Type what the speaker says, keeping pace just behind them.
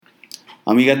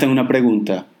Amiga, tengo una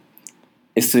pregunta.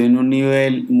 Estoy en un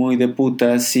nivel muy de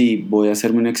puta si voy a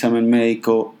hacerme un examen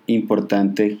médico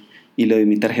importante y le doy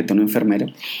mi tarjeta a un enfermero.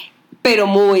 Pero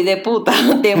muy de puta,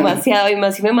 demasiado, y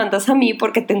más si me mandas a mí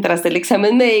porque te entraste el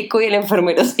examen médico y el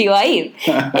enfermero se iba a ir.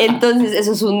 Entonces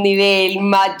eso es un nivel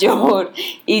mayor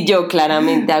y yo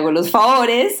claramente hago los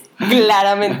favores,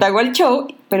 claramente hago el show,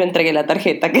 pero entregué la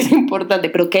tarjeta, que es importante.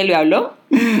 ¿Pero qué le habló?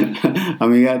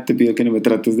 Amiga, te pido que no me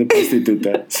trates de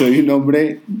prostituta. Soy un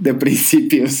hombre de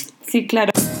principios. Sí,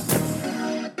 claro.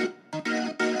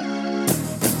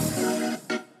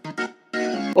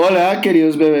 Hola,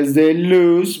 queridos bebés de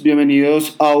luz.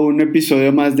 Bienvenidos a un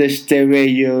episodio más de este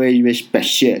bello baby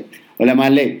especial. Hola,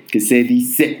 Male, ¿qué se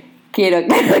dice? Quiero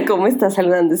aclarar cómo está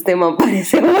saludando este man,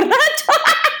 parece borracho.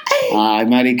 Ay,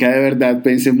 marica, de verdad,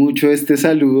 pensé mucho este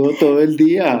saludo todo el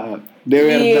día. De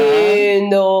verdad.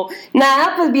 No,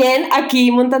 nada, pues bien, aquí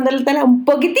montando la tela un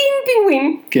poquitín,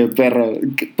 pingüín. Qué perro.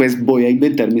 Pues voy a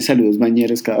inventar mis saludos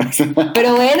bañeros cada vez.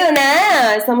 Pero bueno,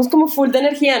 nada, estamos como full de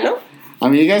energía, ¿no?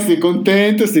 Amiga, estoy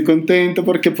contento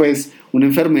porque pues un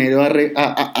enfermero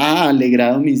ha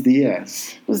alegrado mis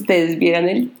días. Ustedes vieran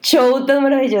el show tan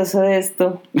maravilloso de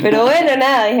esto. Pero bueno,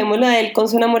 nada, dejémoslo a él con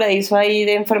su enamoradizo ahí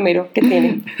de enfermero que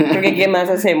tiene. Porque ¿qué más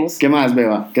hacemos? ¿Qué más,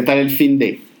 beba? ¿Qué tal el fin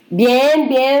de?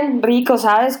 Bien, rico,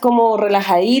 ¿sabes? Como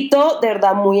relajadito, de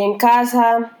verdad, muy en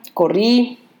casa,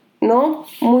 corrí, ¿no?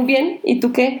 Muy bien. ¿Y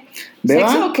tú qué?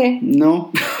 ¿Beba? ¿Sexo o qué?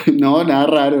 No, nada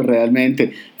raro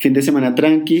realmente. Fin de semana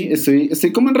tranqui,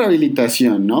 estoy como en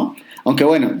rehabilitación, ¿no? Aunque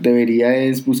bueno, debería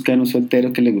es buscar un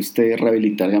soltero que le guste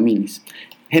rehabilitar gamines.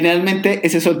 Generalmente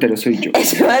ese soltero soy yo.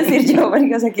 Eso iba a decir yo,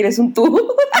 marica, o sea, ¿quieres un tú?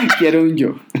 Quiero un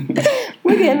yo.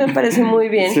 Muy bien, me parece muy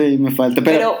bien. Sí, me falta.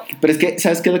 Pero es que,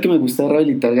 ¿sabes qué es lo que me gusta de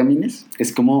rehabilitar gamines?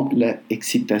 Es como la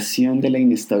excitación de la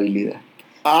inestabilidad.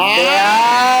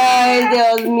 Ay,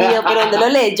 Dios mío, ¿pero dónde lo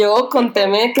leyó?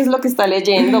 Conteme qué es lo que está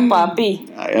leyendo, papi.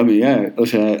 Ay, amiga, o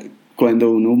sea,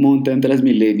 cuando uno monta en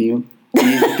Transmilenio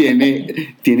y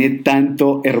tiene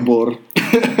tanto hervor,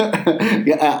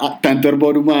 tanto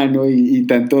hervor humano y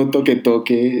tanto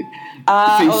toque.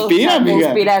 Se inspira, amiga. Te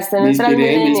inspiraste en el Me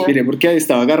Transmilenio. inspiré porque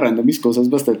estaba agarrando mis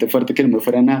cosas bastante fuerte que no me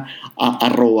fueran a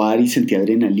robar y sentía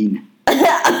adrenalina.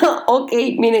 Ok,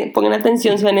 miren, pongan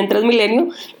atención, si van en Transmilenio,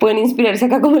 pueden inspirarse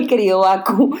acá como el querido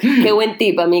Baku. Qué buen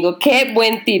tip, amigo, qué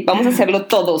buen tip. Vamos a hacerlo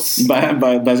todos.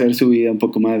 Va a ser su vida un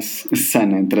poco más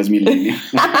sana en Transmilenio.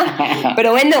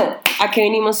 Pero bueno, ¿a qué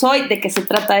venimos hoy? ¿De qué se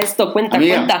trata esto? Cuenta.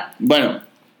 Bueno,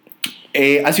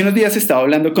 hace unos días estaba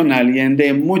hablando con alguien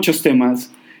de muchos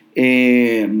temas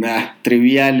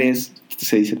triviales,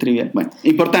 se dice trivial, bueno,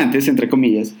 importantes, entre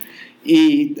comillas.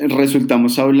 Y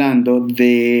resultamos hablando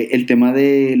del tema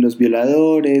de los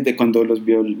violadores, de cuando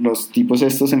los tipos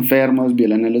estos enfermos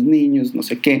violan a los niños, no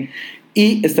sé qué.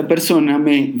 Y esta persona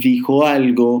me dijo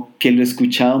algo que lo he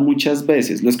escuchado muchas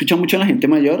veces. Lo escucha mucho la gente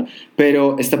mayor,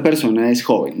 pero esta persona es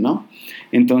joven, ¿no?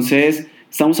 Entonces,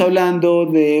 estamos hablando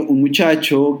de un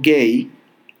muchacho gay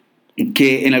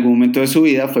que en algún momento de su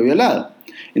vida fue violado.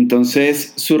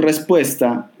 Entonces, su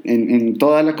respuesta en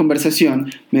toda la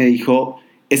conversación me dijo: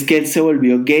 es que él se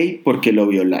volvió gay porque lo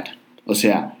violaron. O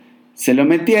sea, se lo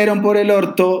metieron por el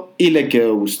orto y le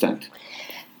quedó gustando.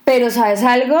 Pero ¿sabes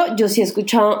algo? Yo sí he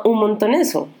escuchado un montón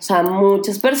eso. O sea,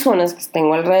 muchas personas que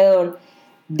tengo alrededor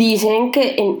dicen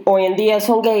que hoy en día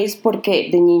son gays porque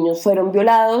de niños fueron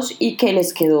violados y que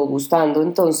les quedó gustando.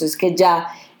 Entonces que ya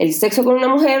el sexo con una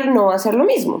mujer no va a ser lo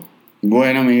mismo.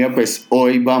 Bueno, amiga, pues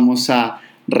hoy vamos a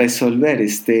resolver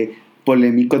este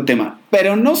polémico tema,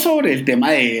 pero no sobre el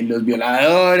tema de los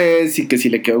violadores y que si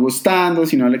le quedó gustando,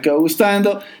 si no le quedó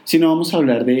gustando, sino vamos a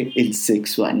hablar de el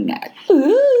sexo anal.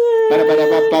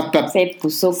 Se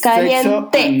puso caliente. Sexo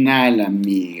anal,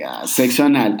 amiga. Sexo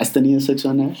anal. ¿Has tenido sexo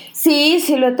anal? Sí,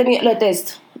 lo he tenido. Lo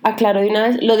detesto. Aclaro de una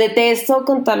vez. Lo detesto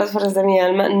con todas las fuerzas de mi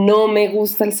alma. No me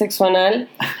gusta el sexo anal.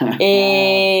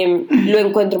 Lo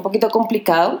encuentro un poquito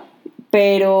complicado.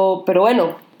 Pero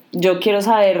bueno, yo quiero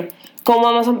saber cómo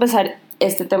vamos a empezar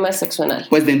este tema del sexo anal.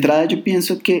 Pues de entrada yo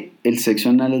pienso que el sexo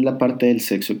anal es la parte del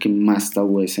sexo que más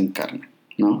tabúes encarna,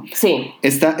 ¿no? Sí.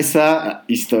 Esta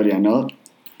historia, ¿no?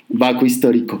 Baco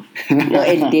histórico. No,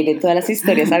 él tiene todas las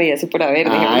historias habidas y por haber,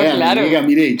 Ay, claro. Amiga,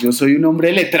 mire, yo soy un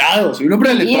hombre letrado,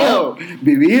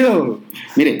 vivido.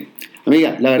 Mire,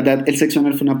 amiga, la verdad, el sexo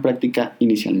anal fue una práctica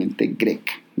inicialmente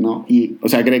greca, ¿no? O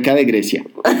sea, greca de Grecia.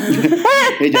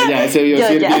 Ella ya se vio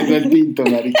sirviendo el tinto,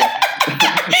 marica.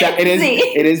 O sea,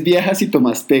 eres vieja si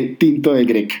tomaste tinto de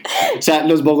greca. O sea,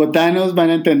 los bogotanos van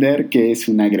a entender que es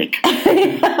una greca.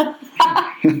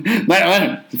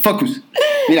 Bueno, focus.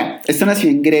 Mira, esto nació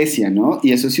en Grecia, ¿no?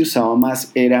 Y eso se usaba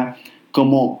más, era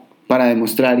como para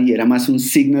demostrar, y era más un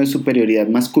signo de superioridad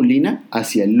masculina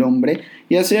hacia el hombre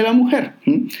y hacia la mujer.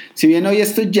 Si bien hoy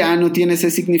esto ya no tiene ese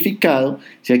significado,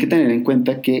 sí hay que tener en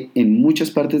cuenta que en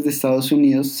muchas partes de Estados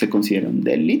Unidos se considera un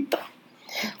delito.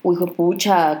 Uy,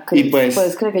 pucha, pues,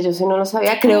 puedes creer que yo sí no lo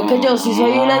sabía. Creo que yo sí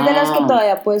soy una de las que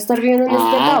todavía puede estar viviendo en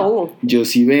este tabú. Yo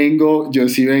sí vengo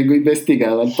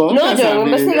investigado al podcast. No, yo vengo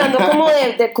investigando como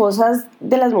de cosas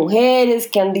de las mujeres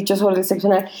que han dicho sobre el sexo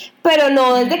anal, pero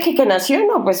no desde que nació,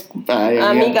 no, pues,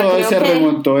 amiga, todo creo se que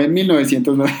remontó en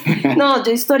 1990. No,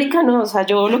 yo histórica no, o sea,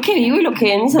 yo lo que vivo y lo que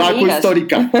ven mis Baco amigas.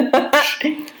 histórica.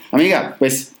 Amiga,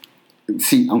 pues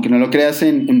sí, aunque no lo creas,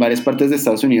 en varias partes de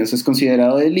Estados Unidos es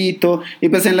considerado delito. Y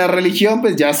pues en la religión,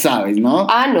 pues ya sabes, ¿no?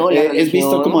 No, la religión es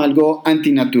visto como algo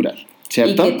antinatural,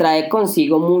 ¿cierto? Y que trae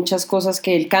consigo muchas cosas,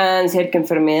 que el cáncer, que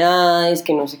enfermedades,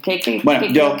 que no sé qué. Bueno,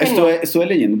 yo estuve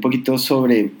leyendo un poquito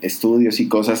sobre estudios y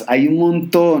cosas. Hay un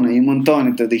montón.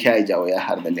 Entonces dije, ay, ya voy a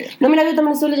dejar de leer. No, mira, yo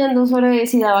también estuve leyendo sobre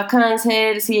si daba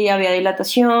cáncer, si había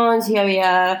dilatación, si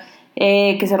había...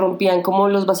 que se rompían como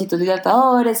los vasitos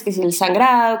dilatadores, que si el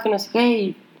sangrado, que no sé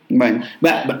qué. Bueno,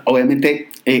 obviamente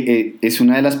es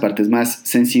una de las partes más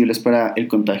sensibles para el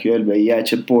contagio del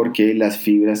VIH porque las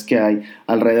fibras que hay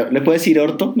alrededor. ¿Le puedo decir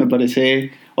orto? Me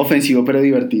parece ofensivo pero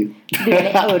divertido.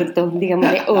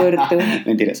 Dígame orto.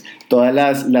 Mentiras. Todas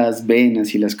las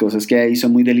venas y las cosas que hay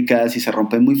son muy delicadas y se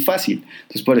rompen muy fácil.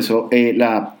 Entonces por eso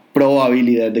la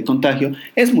probabilidad de contagio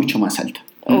es mucho más alta.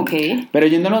 Okay. Pero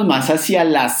yéndonos más hacia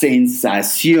la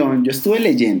sensación, yo estuve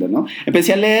leyendo, ¿no?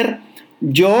 Empecé a leer,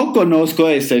 yo conozco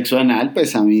de sexo anal,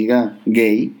 pues amiga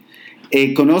gay,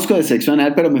 conozco de sexo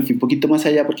anal, pero me fui un poquito más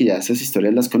allá porque ya esas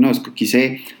historias las conozco.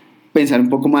 Quise pensar un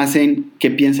poco más en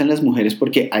qué piensan las mujeres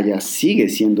porque allá sigue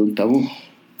siendo un tabú.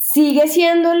 Sigue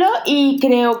siéndolo y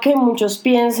creo que muchos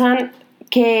piensan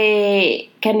que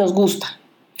nos gusta.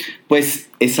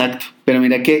 Pues exacto, pero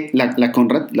mira que la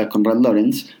Conrad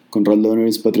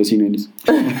Lawrence patrocínenos.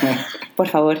 Por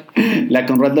favor. La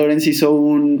Conrad Lawrence hizo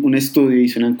un estudio,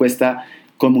 hizo una encuesta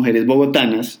con mujeres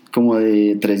bogotanas, como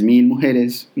de 3.000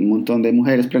 mujeres, un montón de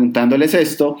mujeres, preguntándoles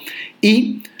esto,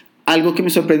 y algo que me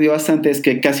sorprendió bastante es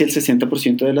que casi el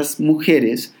 60% de las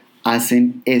mujeres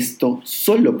hacen esto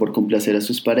solo por complacer a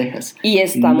sus parejas. Y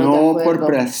estamos de no acuerdo. por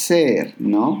placer,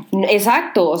 ¿no?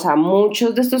 Exacto, o sea,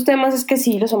 muchos de estos temas es que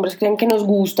sí, los hombres creen que nos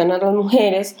gustan a las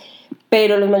mujeres,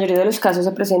 pero la mayoría de los casos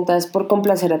se presenta es por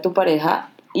complacer a tu pareja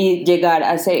y llegar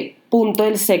a ese punto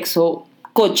del sexo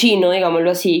cochino, digámoslo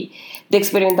así, de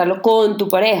experimentarlo con tu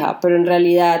pareja, pero en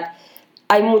realidad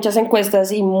hay muchas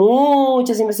encuestas y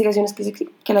muchas investigaciones que dicen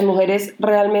que a las mujeres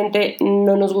realmente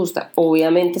no nos gusta.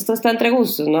 Obviamente esto está entre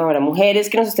gustos, ¿no? Habrá mujeres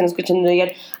que nos estén escuchando y digan,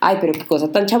 ay, pero qué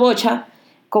cosa tan chabocha,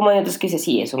 como hay otras que dicen,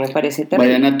 sí, eso me parece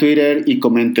terrible. Vayan a Twitter y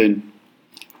comenten.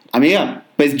 Amiga,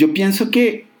 pues yo pienso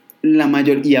que la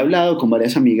mayor, y he hablado con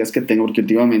varias amigas que tengo, porque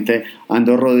últimamente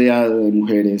ando rodeado de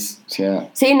mujeres, o sea...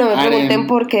 Sí, no me pregunten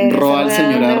por qué... Roa al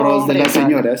señor arroz de las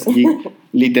señoras, y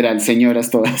literal, señoras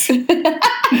todas.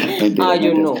 Mentiras,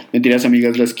 yo no. Mentiras,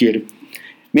 amigas, las quiero.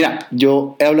 Mira,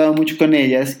 yo he hablado mucho con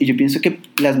ellas, y yo pienso que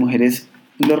las mujeres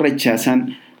lo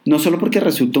rechazan, no solo porque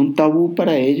resulta un tabú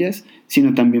para ellas,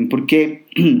 sino también porque,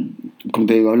 como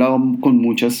te digo, he hablado con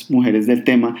muchas mujeres del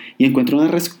tema, y encuentro una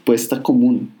respuesta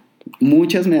común.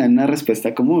 Muchas me dan una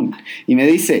respuesta común y me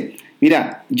dice,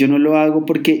 mira, yo no lo hago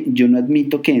porque yo no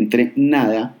admito que entre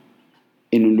nada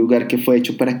en un lugar que fue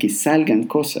hecho para que salgan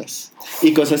cosas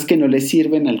y cosas que no le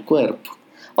sirven al cuerpo.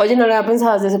 Oye, no lo había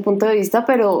pensado desde ese punto de vista,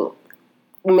 pero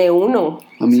me uno.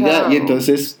 Amiga, o sea, y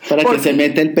entonces, ¿para qué se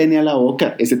mete el pene a la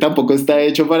boca? Ese tampoco está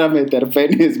hecho para meter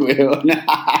penes, huevona.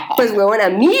 Pues, huevona, a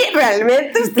mí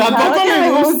realmente tampoco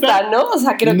me gusta, ¿no? O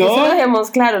sea, creo que eso lo dejemos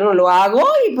claro, no lo hago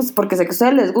y pues porque sé que a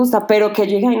ustedes les gusta, pero que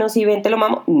yo diga, ay, no, si ven, te lo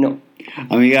mamo, no.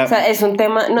 Amiga, o sea, es un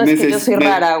tema, no es que yo soy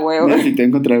rara, huevona. Necesito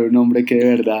encontrar un hombre que de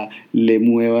verdad le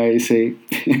mueva ese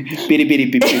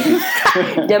piri.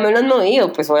 Ya me lo han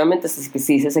movido, pues obviamente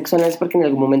si hice sexo anal es porque en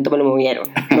algún momento me lo movieron,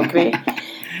 ¿no crees?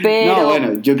 Pero... No,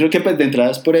 bueno, yo creo que pues de entrada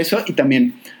es por eso y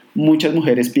también muchas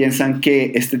mujeres piensan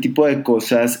que este tipo de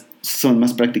cosas son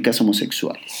más prácticas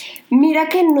homosexuales. Mira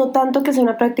que no tanto que sea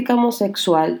una práctica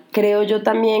homosexual, creo yo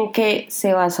también que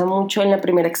se basa mucho en la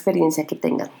primera experiencia que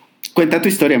tengan. Cuenta tu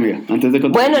historia, amiga, antes de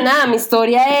contar. Bueno, nada, mi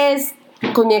historia es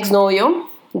con mi exnovio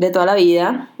de toda la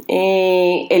vida.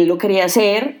 Él lo quería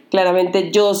hacer,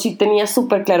 claramente yo sí tenía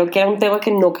súper claro que era un tema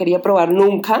que no quería probar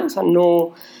nunca, o sea,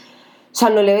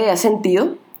 no le veía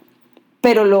sentido.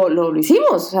 Pero lo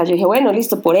hicimos, o sea, yo dije, bueno,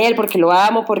 listo, por él, porque lo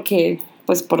amo, porque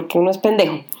uno es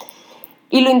pendejo.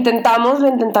 Y lo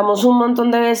intentamos un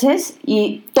montón de veces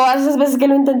y todas esas veces que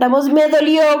lo intentamos me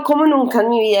dolió como nunca en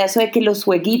mi vida eso de que los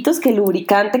jueguitos, que el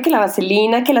lubricante, que la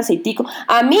vaselina, que el aceitico,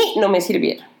 a mí no me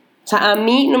sirvieron. O sea, a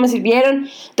mí no me sirvieron,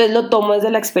 entonces lo tomo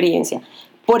desde la experiencia.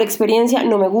 Por experiencia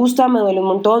no me gusta, me duele un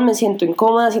montón, me siento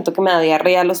incómoda, siento que me da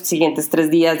diarrea los siguientes 3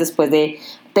 días después de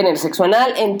tener sexo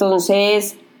anal,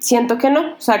 entonces siento que no,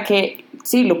 o sea que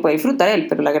sí, lo puede disfrutar él,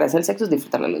 pero la gracia del sexo es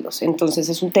disfrutarlo los dos. Entonces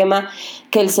es un tema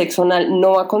que el sexo anal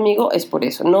no va conmigo, es por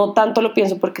eso. No tanto lo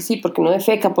pienso porque sí, porque no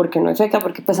defeca, porque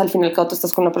pues al fin y al cabo tú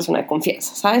estás con una persona de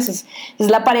confianza, ¿sabes? Es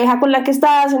la pareja con la que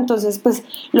estás, entonces pues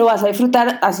lo vas a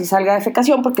disfrutar así salga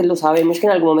defecación, porque lo sabemos que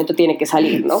en algún momento tiene que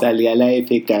salir, ¿no? Salía la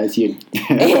defecación.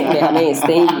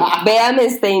 Véame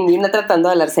este indígena tratando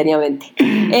de hablar seriamente.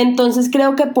 Entonces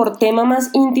creo que por tema más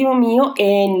íntimo mío,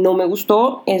 no me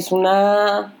gustó,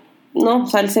 no, o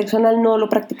sea, el sexo anal no lo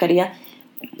practicaría.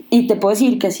 Y te puedo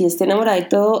decir que si esté enamorada y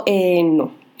todo,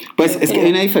 no. Pues es que hay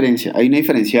una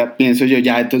diferencia, pienso yo,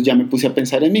 entonces ya me puse a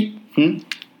pensar en mí.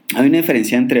 Hay una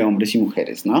diferencia entre hombres y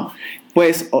mujeres, ¿no?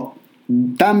 Pues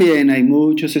también hay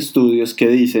muchos estudios que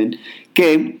dicen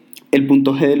que el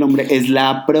punto G del hombre es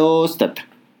la próstata.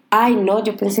 Ay, no,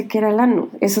 yo pensé que era el ano,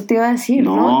 eso te iba a decir,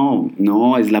 ¿no?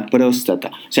 No, es la próstata.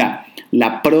 O sea,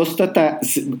 la próstata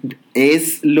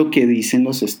es lo que dicen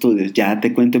los estudios. Ya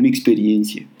te cuento mi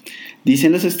experiencia.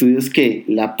 Dicen los estudios que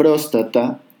la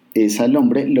próstata es al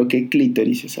hombre lo que el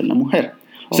clítoris es a la mujer.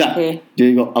 O sea, yo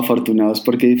digo, afortunados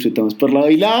porque disfrutamos por lado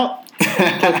y lado.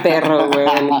 Qué perro, güey.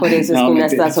 Por eso es que una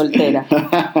está soltera.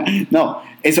 No,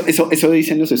 eso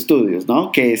dicen los estudios,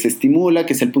 ¿no? Que se estimula,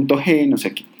 que es el punto G, no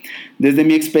sé qué. Desde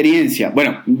mi experiencia,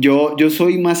 bueno, yo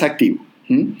soy más activo.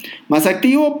 Más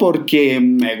activo porque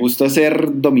me gusta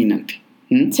ser dominante.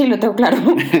 Sí, lo tengo claro.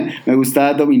 Me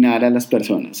gusta dominar a las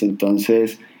personas.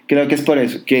 Entonces, creo que es por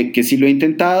eso. Que si lo he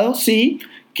intentado, sí.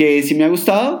 Que si me ha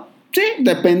gustado, sí.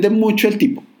 Depende mucho el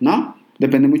tipo, ¿no?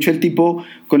 Depende mucho el tipo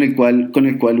con el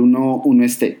cual uno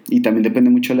esté. Y también depende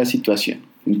mucho de la situación.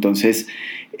 Entonces,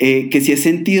 que si he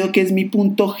sentido que es mi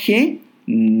punto G,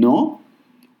 no.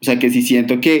 O sea, que si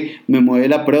siento que me mueve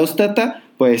la próstata,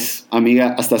 pues,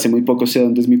 amiga, hasta hace muy poco sé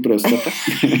dónde es mi próstata.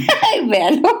 Ay,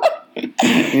 véalo.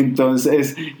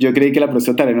 Entonces, yo creí que la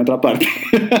próstata era en otra parte.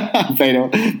 Pero,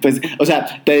 pues, o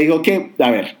sea, te digo que, a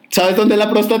ver, ¿sabes dónde es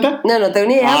la próstata? No tengo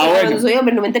ni idea. Bueno. No soy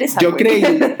hombre, no me interesa. Yo creí,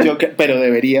 pero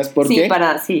deberías, ¿por qué?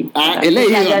 Sí. He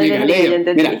leído, amiga,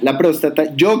 leído. Mira, la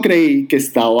próstata, yo creí que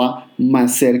estaba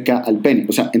más cerca al pene,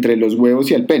 o sea, entre los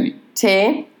huevos y al pene.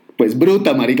 Sí. Pues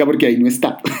bruta, marica, porque ahí no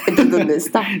está. Entonces, ¿dónde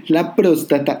está? La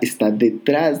próstata está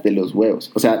detrás de los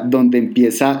huevos, o sea, donde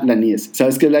empieza la niez.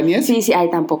 ¿Sabes qué es la niez? Sí, ay,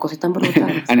 tampoco soy tan bruta.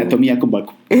 Anatomía con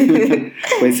Baco.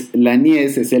 Pues la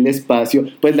niez es el espacio,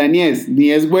 pues la niez, ni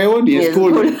es huevo ni es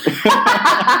culo.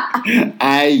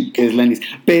 Ay, es la niez.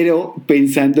 Pero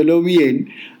pensándolo bien,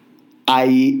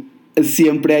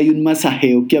 siempre hay un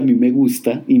masajeo que a mí me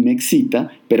gusta y me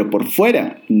excita, pero por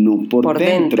fuera, no por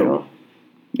dentro.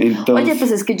 Entonces, oye,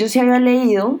 pues es que yo sí había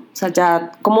leído, o sea,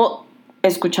 ya como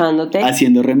escuchándote.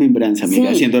 Haciendo remembranza, amiga,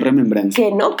 sí, haciendo remembranza.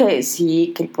 Que no, que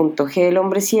sí, que el punto G del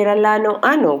hombre sí era el ano.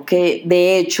 No, que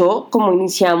de hecho, como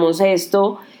iniciamos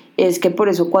esto, es que por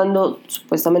eso cuando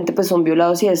supuestamente pues son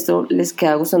violados y esto les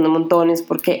queda gustando montones,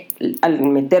 porque al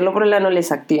meterlo por el ano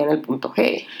les activan el punto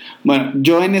G. Bueno,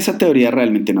 yo en esa teoría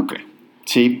realmente no creo,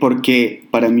 ¿sí? Porque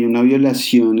para mí una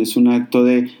violación es un acto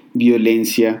de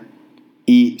violencia.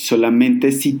 Y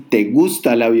solamente si te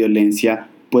gusta la violencia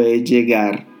puede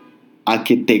llegar a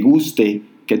que te guste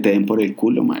que te den por el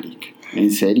culo, marica.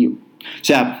 En serio. O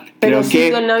sea, pero creo sí,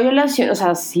 que una violación, o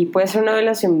sea, sí puede ser una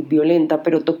violación violenta,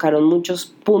 pero tocaron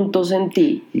muchos puntos en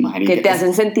ti, marica, que te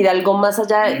hacen sentir algo más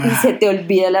allá y se te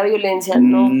olvida la violencia.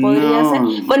 No podría ser.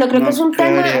 Bueno, creo que es un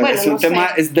tema. Bueno, es un tema,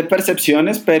 es de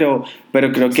percepciones, pero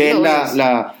creo que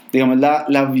la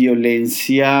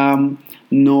violencia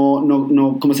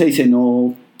no, ¿cómo se dice?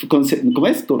 ¿Cómo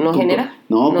es? ¿No genera?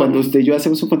 No, cuando usted y yo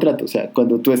hacemos un contrato, o sea,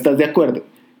 cuando tú estás de acuerdo,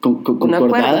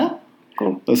 concordada.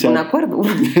 O sea, un acuerdo.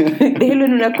 Déjelo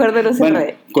en un acuerdo, no se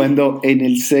enrede. Cuando en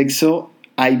el sexo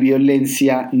hay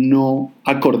violencia no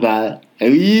acordada.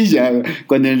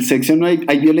 Cuando en el sexo no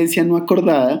hay violencia no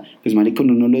acordada, pues marico,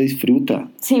 uno no lo disfruta.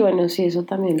 Sí, bueno, sí, eso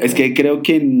también. Es que creo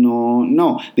que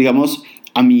no. Digamos,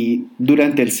 a mí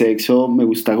durante el sexo me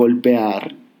gusta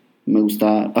golpear. Me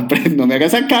gusta aprender. No me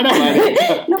hagas esa cara, madre.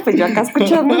 No, pues yo acá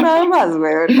escuchando nada más,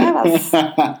 güey, nada más.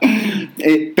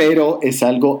 Pero es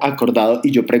algo acordado y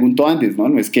yo pregunto antes, ¿no?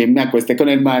 No es que me acueste con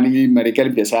el man y marica le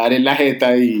empieza a dar en la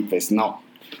jeta y pues no.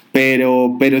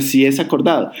 Pero sí es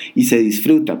acordado y se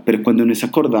disfruta. Pero cuando no es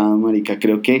acordado, marica,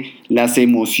 creo que las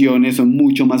emociones son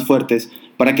mucho más fuertes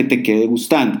para que te quede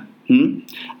gustando. ¿Mm?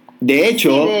 De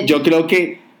hecho, Sí, de hecho. yo creo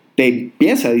que te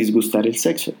empieza a disgustar el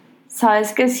sexo.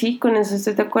 ¿Sabes que sí? Con eso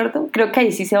estoy de acuerdo. Creo que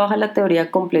ahí sí se baja la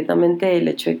teoría completamente del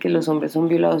hecho de que los hombres son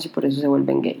violados y por eso se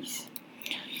vuelven gays.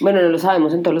 Bueno, no lo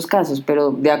sabemos en todos los casos,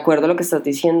 pero de acuerdo a lo que estás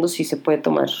diciendo, sí se puede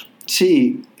tomar.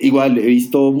 Sí, igual he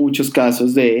visto muchos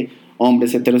casos de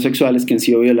hombres heterosexuales que han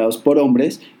sido violados por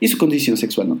hombres y su condición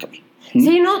sexual no cambia. ¿Mm?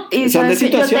 Sí, ¿no? Y Son de sabes que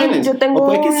situaciones. yo tengo O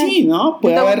puede que sí, ¿no?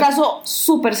 Puede yo tengo haber un caso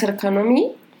súper cercano a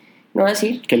mí, no voy a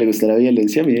decir, que le gusta la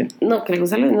violencia, mía. no, que le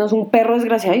gusta, no es un perro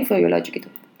desgraciado y fue violado chiquito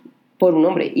por un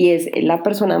hombre. Y es la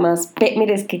persona más,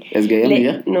 mire, es que... ¿Es gay,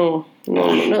 amiga? No,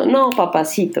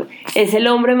 papacito. Es el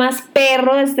hombre más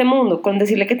perro de este mundo, con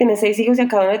decirle que tiene 6 hijos y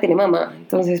acá no le tiene mamá.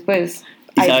 Entonces, pues...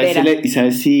 ¿Y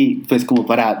sabes si, pues como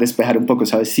para despejar un poco,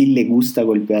 sabes si le gusta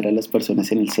golpear a las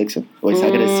personas en el sexo? ¿O es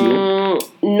agresivo?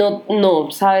 No,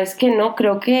 sabes que no,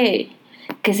 creo que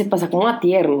se pasa como a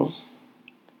tierno.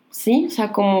 ¿Sí? O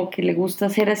sea, como que le gusta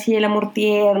hacer así el amor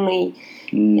tierno y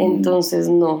entonces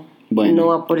no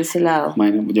va por ese lado.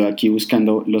 Bueno, yo aquí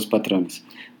buscando los patrones.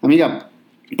 Amiga,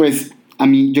 pues a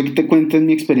mí, yo que te cuento en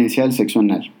mi experiencia del sexo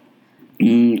anal.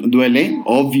 Duele,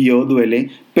 obvio duele,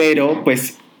 pero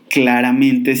pues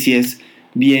claramente sí es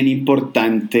bien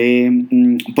importante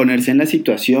ponerse en la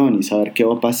situación y saber qué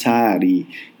va a pasar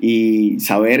y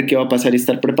saber qué va a pasar y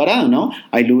estar preparado, ¿no?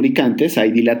 Hay lubricantes,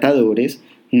 hay dilatadores.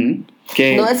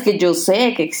 No, es que yo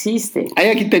sé que existe. Ay,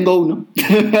 aquí tengo uno.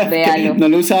 Véalo. No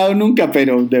lo he usado nunca,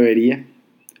 pero debería.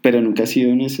 Pero nunca ha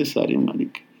sido necesario,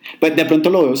 marica. Pues de pronto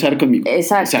lo voy a usar conmigo.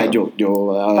 Exacto. O sea, yo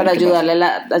para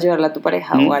ayudarle a tu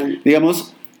pareja o al...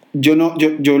 Digamos, yo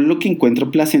lo que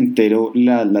encuentro placentero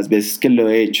las veces que lo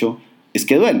he hecho es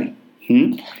que duele.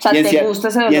 O sea, ¿te gusta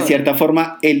ese dolor? Y en cierta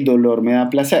forma el dolor me da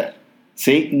placer.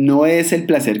 ¿Sí? No es el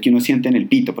placer que uno siente en el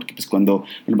pito, porque pues cuando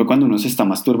uno se está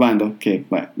masturbando, que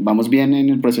bueno, vamos bien en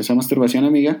el proceso de masturbación,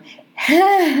 amiga.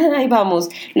 Ahí vamos,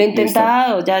 lo he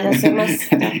intentado, ya sé más.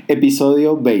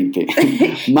 Episodio 20.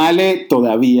 Male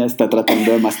todavía está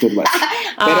tratando de masturbarse.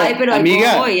 Pero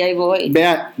amiga, ahí voy.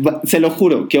 Vea, se lo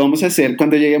juro que vamos a hacer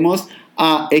cuando lleguemos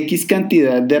a X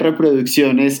cantidad de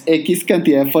reproducciones, X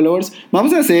cantidad de followers,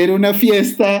 vamos a hacer una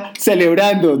fiesta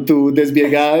celebrando tu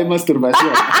desviegada de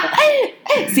masturbación.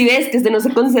 Si ves que no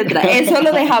se concentra, eso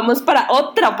lo dejamos para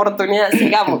otra oportunidad,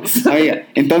 sigamos. Oiga,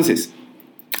 entonces,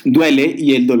 duele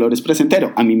y el dolor es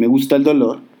placentero. A mí me gusta el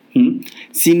dolor.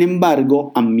 Sin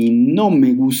embargo, a mí no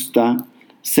me gusta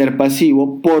ser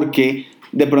pasivo porque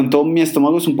de pronto mi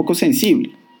estómago es un poco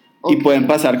sensible. Okay. Y pueden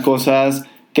pasar cosas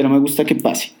que no me gusta que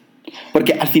pasen.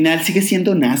 Porque al final sigue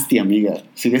siendo nasty, amiga.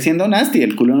 Sigue siendo nasty.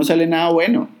 El culo no sale nada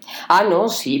bueno. No,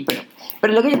 sí,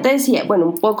 pero lo que yo te decía, bueno,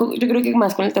 un poco, yo creo que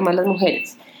más con el tema de las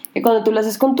mujeres, que cuando tú lo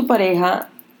haces con tu pareja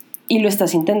y lo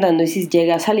estás intentando y si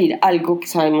llega a salir algo que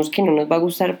sabemos que no nos va a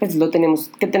gustar, pues lo tenemos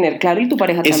que tener claro y tu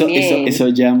pareja también. Eso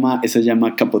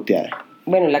llama capoteada.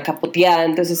 Bueno, la capoteada,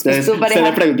 entonces pues tu pareja... Se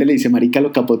le pregunta y le dice, marica,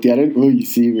 ¿lo capotearon? Uy,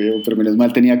 sí, veo, pero menos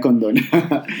mal tenía condón.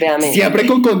 Véame. Siempre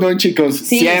con condón, chicos.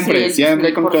 Sí,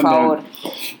 siempre con por condón. Favor.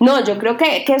 No, yo creo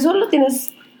que eso lo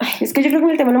tienes... Es que yo creo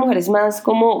que el tema de la mujer es más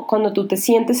como cuando tú te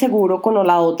sientes seguro con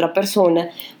la otra persona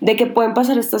de que pueden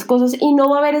pasar estas cosas y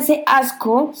no va a haber ese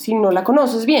asco si no la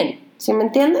conoces bien, ¿sí me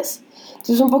entiendes?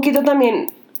 Entonces un poquito también,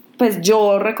 pues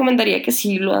yo recomendaría que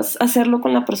sí lo hacerlo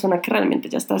con la persona que realmente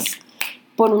ya estás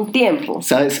por un tiempo.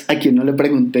 ¿Sabes a quién no le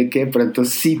pregunté que de pronto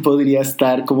sí podría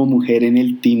estar como mujer en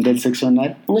el team del sexo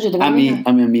anal? No, yo tengo a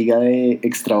mi amiga de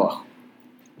extrabajo.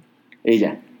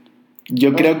 Ella.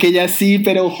 Yo creo que ella sí,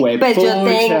 pero pues yo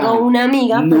tengo una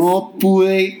amiga. No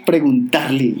pude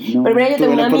preguntarle. No, pero mira, yo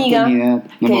tengo una amiga.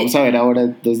 Nos vamos a ver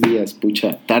ahora 2 días,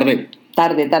 pucha. Tarde.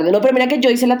 No, pero mira que yo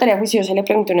hice la tarea juiciosa y le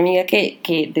pregunté a una amiga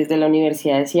que desde la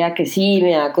universidad decía que sí,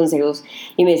 me daba consejos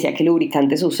y me decía que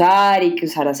lubricantes usar y que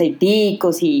usar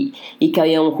aceiticos y que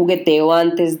había un jugueteo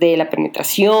antes de la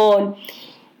penetración.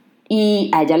 Y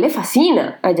a ella le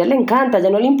fascina, a ella le encanta, a ella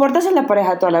no le importa si es la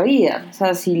pareja toda la vida. O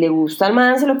sea, si le gusta al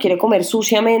man, se lo quiere comer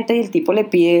suciamente y el tipo le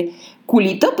pide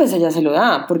culito, pues ella se lo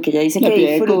da, porque ella dice que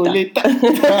disfruta.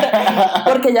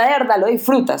 Porque ella de verdad lo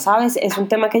disfruta, ¿sabes? Es un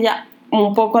tema que ella,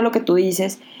 un poco a lo que tú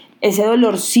dices, ese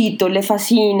dolorcito le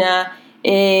fascina.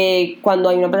 Cuando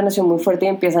hay una penetración muy fuerte y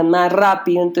empiezan más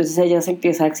rápido, entonces ella se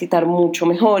empieza a excitar mucho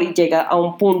mejor y llega a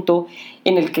un punto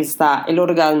en el que está el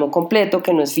orgasmo completo,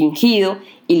 que no es fingido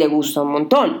y le gusta un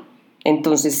montón.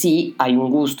 Entonces sí hay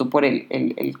un gusto por el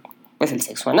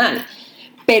sexo anal,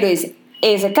 pero es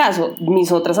ese caso.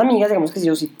 Mis otras amigas, digamos que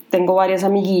yo sí tengo varias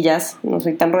amiguillas, no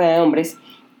soy tan rodeada de hombres,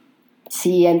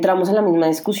 sí entramos en la misma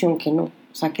discusión que no, o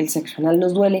sea que el sexo anal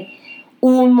nos duele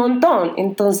un montón.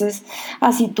 Entonces,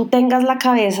 así tú tengas la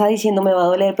cabeza diciendo me va a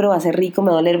doler, pero va a ser rico, me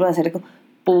va a doler, pero va a ser rico,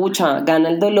 pucha, gana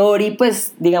el dolor y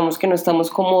pues digamos que no estamos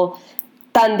como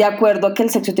tan de acuerdo a que el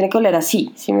sexo tiene que oler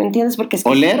así, ¿sí me entiendes? Porque es que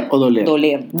 ¿Oler o doler?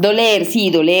 Doler, sí,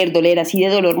 doler, así de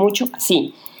dolor mucho,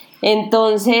 así.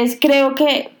 Entonces creo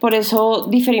que por eso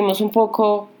diferimos un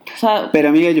poco, o sea, Pero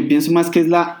amiga, yo pienso más que es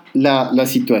la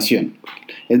situación.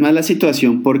 Es más la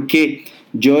situación porque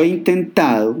yo he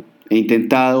intentado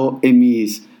en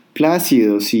mis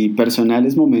plácidos y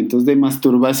personales momentos de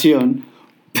masturbación.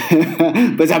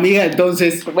 Pues amiga,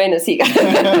 entonces, bueno, siga.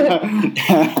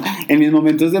 en mis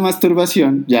momentos de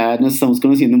masturbación, ya nos estamos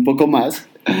conociendo un poco más.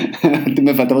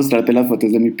 Me falta mostrarte las fotos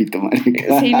de mi pito,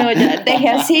 marica. Sí, no, ya, deje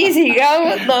así,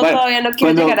 sigamos. No, bueno, todavía no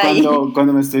quiero llegar ahí.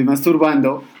 Cuando me estoy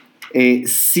masturbando,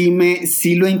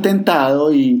 sí lo he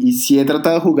intentado y sí he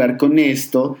tratado de jugar con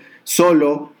esto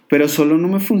solo, pero solo no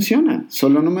me funciona,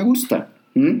 solo no me gusta.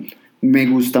 Me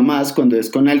gusta más cuando es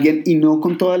con alguien y no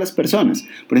con todas las personas.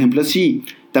 Por ejemplo, sí,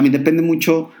 también depende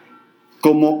mucho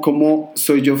cómo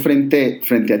soy yo frente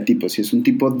al tipo. Si es un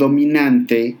tipo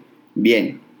dominante,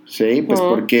 bien, ¿sí? Pues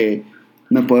porque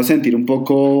me puedo sentir un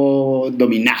poco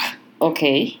dominada. Ok.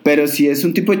 Pero si es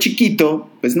un tipo chiquito,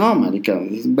 pues no, marica,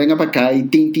 venga para acá y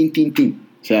tin.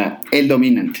 O sea, el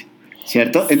dominante,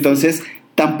 ¿cierto? Entonces,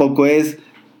 tampoco es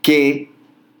que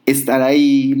estar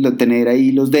ahí, tener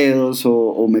ahí los dedos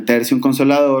o meterse un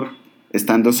consolador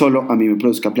estando solo a mí me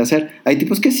produzca placer. Hay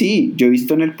tipos que sí, yo he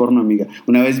visto en el porno, amiga.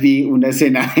 Una vez vi una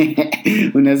escena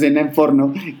en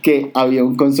porno que había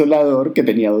un consolador que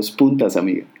tenía 2 puntas,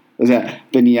 amiga. O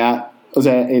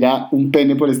sea, era un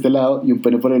pene por este lado y un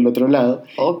pene por el otro lado.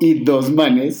 Okay. Y 2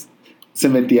 manes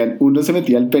uno se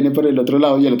metía el pene por el otro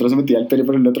lado y el otro se metía el pene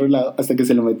por el otro lado hasta que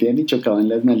se lo metían y chocaban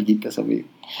las nalguitas, amigo.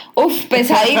 Uf,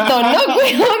 pesadito, ¿no?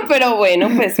 Pero bueno,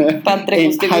 pues para entre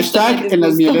gusto. Hashtag en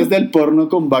las mieles del porno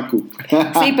con Baku.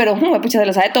 Sí, pero pucha, se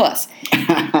lo sabe todas.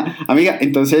 Amiga,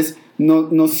 entonces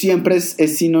no siempre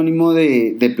es sinónimo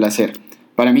de placer.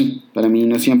 Para mí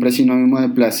no siempre es sinónimo de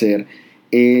placer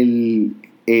el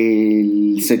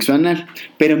sexo anal.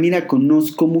 Pero mira,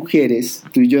 conozco mujeres,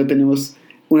 tú y yo tenemos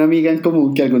una amiga en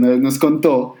común que alguna vez nos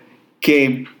contó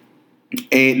que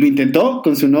lo intentó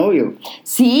con su novio.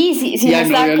 Sí, y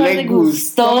al novio le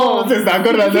gustó. Se estaba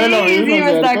acordando de lo mismo. Sí,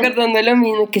 me estaba acordando de lo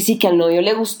mismo. Que sí, que al novio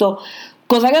le gustó.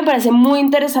 Cosa que me parece muy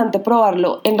interesante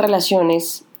probarlo en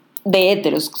relaciones de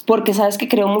héteros. Porque sabes que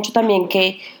creo mucho también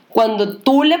que cuando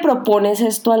tú le propones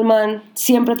esto al man,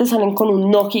 siempre te salen con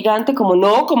un no gigante, como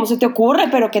no, ¿cómo se te ocurre?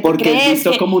 ¿Pero qué te porque crees? Porque es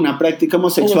visto como una práctica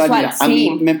homosexual. Mira, a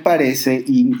mí me parece,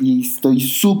 y estoy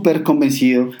súper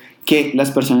convencido, que las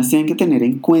personas tienen que tener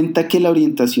en cuenta que la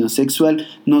orientación sexual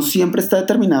no siempre está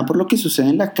determinada por lo que sucede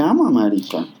en la cama,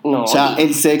 marica. No, o sea,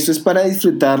 el sexo es para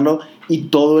disfrutarlo y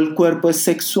todo el cuerpo es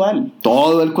sexual.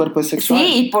 Todo el cuerpo es sexual.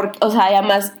 Sí, o sea,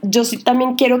 además, yo sí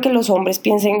también quiero que los hombres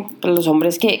piensen, los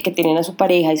hombres que tienen a su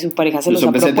pareja y su pareja se los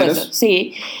ha propuesto. ¿Heteros?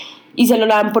 Sí, y se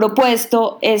lo han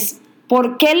propuesto, es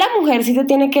 ¿por qué la mujer sí te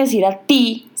tiene que decir a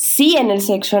ti sí en el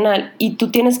sexo anal y tú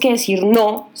tienes que decir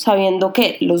no sabiendo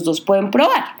que los dos pueden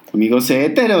probar? Amigos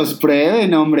héteros,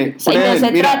 prueben, hombre. O sea, prueben. Y no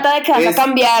se trata de que vas a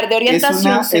cambiar de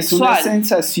orientación sexual. Es una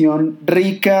sensación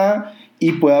rica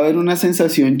y puede haber una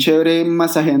sensación chévere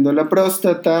masajeando la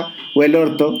próstata o el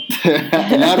orto.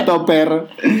 El orto, perro.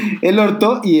 El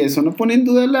orto, y eso no pone en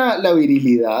duda la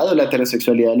virilidad o la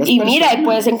heterosexualidad de las personas. Y mira, y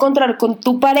puedes encontrar con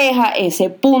tu pareja ese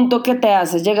punto que te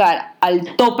hace llegar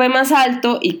al tope más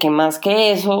alto y que más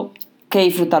que eso, que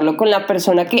disfrutarlo con la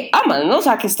persona que amas, ¿no? O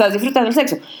sea, que estás disfrutando el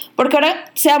sexo. Porque ahora,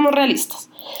 seamos realistas.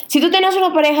 Si tú tienes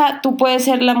una pareja, tú puedes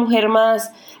ser la mujer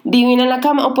más divina en la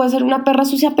cama o puedes ser una perra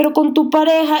sucia, pero con tu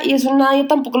pareja, y eso nadie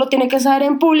tampoco lo tiene que saber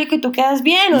en público y tú quedas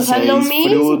bien, o sea, es lo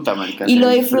mismo. Marica, y lo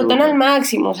disfrutan al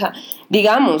máximo, o sea,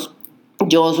 digamos,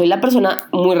 yo soy la persona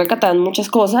muy recatada en muchas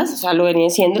cosas, o sea, lo venía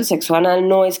diciendo, el sexo anal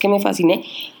no es que me fascine,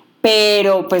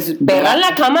 pero pues verla en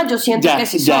la cama yo siento que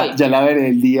sí soy. Ya la veré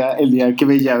el día que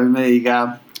me llame y me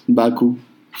diga, Baku,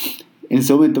 en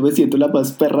ese momento me siento la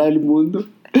más perra del mundo.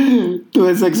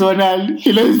 Tuve sexo anal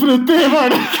y lo disfruté,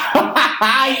 mano.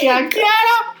 ¡Ay, qué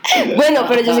claro! Bueno,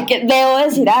 pero yo sé que debo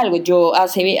decir algo. Yo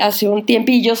hace un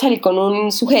tiempillo salí con un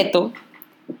sujeto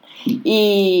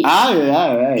y...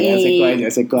 ya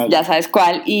sé cuál. Ya sabes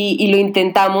cuál. Y lo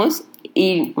intentamos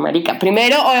y, marica,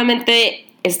 primero, obviamente,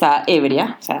 estaba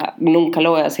ebria. O sea, nunca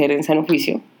lo voy a hacer en sano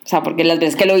juicio. O sea, porque las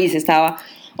veces que lo hice estaba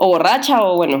o borracha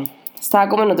o, bueno, estaba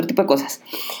como en otro tipo de cosas.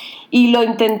 Y lo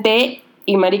intenté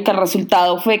y, marica, el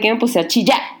resultado fue que me puse a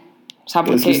chillar. O sea,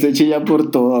 porque... Es que usted chilla por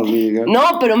todo, amiga. No,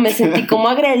 pero me sentí como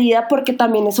agredida porque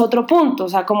también es otro punto. O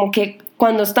sea, como que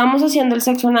cuando estamos haciendo el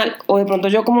sexo anal, o de pronto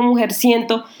yo como mujer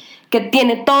siento que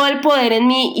tiene todo el poder en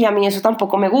mí y a mí eso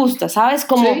tampoco me gusta, ¿sabes?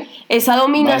 Como Sí. esa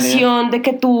dominación de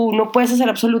que tú no puedes hacer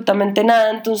absolutamente nada,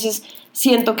 entonces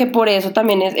siento que por eso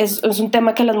también es un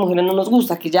tema que a las mujeres no nos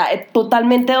gusta, que ya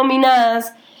totalmente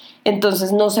dominadas,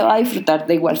 entonces no se va a disfrutar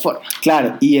de igual forma.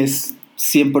 Claro, y es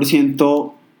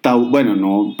 100% tabú. Bueno,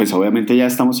 no, pues obviamente ya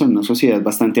estamos en una sociedad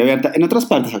bastante abierta. En otras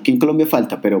partes, aquí en Colombia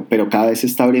falta, pero cada vez se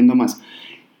está abriendo más.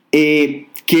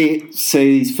 Que se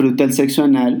disfruta el sexo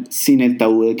anal sin el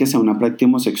tabú de que sea una práctica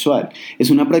homosexual. Es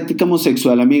una práctica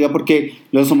homosexual, amiga, porque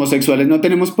los homosexuales no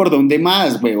tenemos por dónde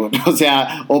más, weón. O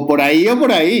sea, o por ahí o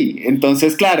por ahí.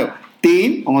 Entonces, claro,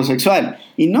 team homosexual.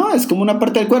 Y no, es como una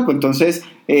parte del cuerpo. Entonces,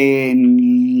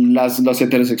 los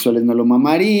heterosexuales no lo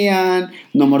mamarían,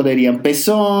 no morderían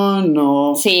pezón,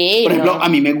 no. Sí, por ejemplo, no. a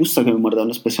mí me gusta que me muerdan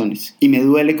los pezones. Y me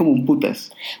duele como un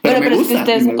putas. Pero me es que gusta.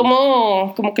 usted es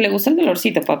como que le gusta el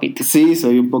dolorcito, papito. Sí,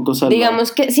 soy un poco salvaje.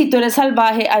 Digamos que si tú eres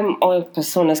salvaje, hay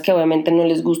personas que obviamente no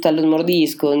les gustan los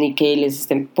mordiscos ni que les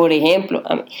estén, por ejemplo,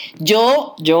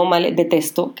 yo mal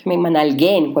detesto que me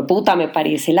manalguen, puta, me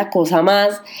parece la cosa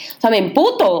más, o sea, me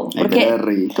emputo, porque Ay,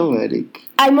 rico, Eric.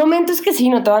 hay momentos que sí,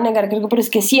 no te voy a negar, creo que, pero es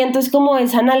que siento es como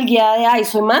esa nalgueada de, ay,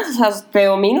 soy más, o sea, te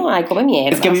domino, ay, come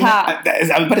mierda. Es que a mí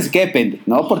me parece que depende,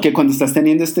 ¿no? Porque cuando estás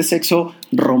teniendo este sexo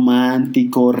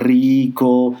romántico,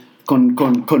 rico,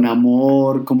 con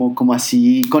amor, como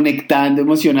así, conectando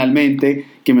emocionalmente,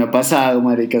 que me ha pasado,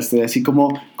 marica, estoy así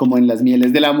como en las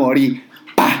mieles del amor y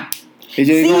 ¡pah! Y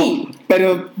yo digo,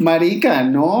 pero marica,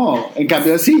 no. En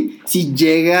cambio, si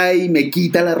llega y me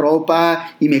quita la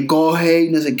ropa y me coge y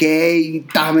no sé qué y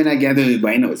me nagueando,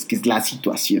 bueno, es que es la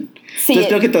situación. Sí, entonces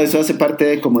creo que todo eso hace parte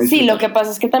de cómo disfrutar. Sí, lo que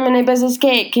pasa es que también hay veces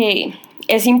que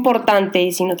es importante,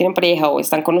 si no tienen pareja o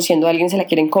están conociendo a alguien, se la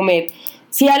quieren comer,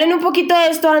 si hablen un poquito de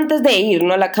esto antes de ir,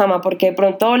 ¿no? A la cama, porque de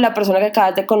pronto la persona que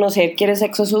acabas de conocer quiere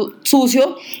sexo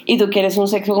sucio y tú quieres un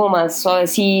sexo como más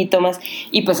suavecito, más,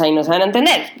 y pues ahí no se van a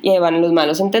entender y ahí van los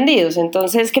malos entendidos.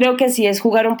 Entonces creo que sí es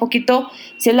jugar un poquito,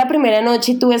 si es la primera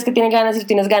noche y tú ves que tiene ganas y tú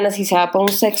tienes ganas y se va para un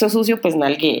sexo sucio, pues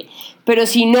nalgue. Pero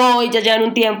si no y ya llevan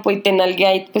un tiempo y te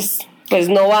nalguea y pues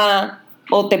no va,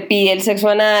 o te pide el sexo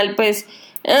anal, pues...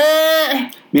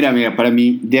 Mira, para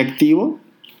mí de activo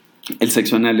el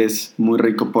sexo anal es muy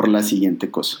rico por la siguiente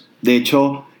cosa. De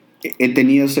hecho, he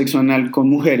tenido sexo anal con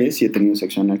mujeres y he tenido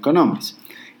sexo anal con hombres.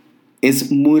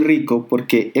 Es muy rico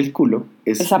porque el culo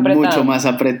es mucho más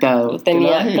apretado.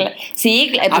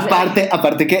 Sí,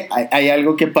 aparte que hay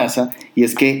algo que pasa y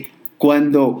es que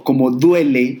cuando como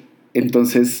duele,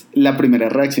 entonces la primera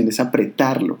reacción es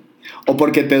apretarlo. O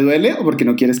porque te duele o porque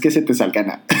no quieres que se te salga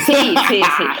nada. Sí.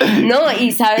 No,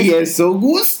 y sabes. Y eso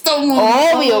gusta un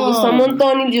montón. Obvio, gusta un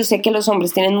montón. Y yo sé que los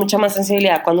hombres tienen mucha más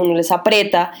sensibilidad cuando uno les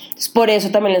aprieta. Entonces, por eso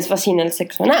también les fascina el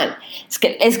sexo anal. Es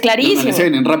que es clarísimo. Los se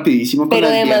vienen rapidísimo. Pero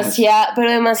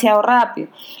demasiado rápido.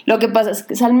 Lo que pasa es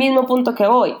que es al mismo punto que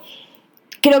voy.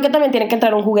 Creo que también tiene que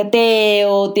entrar un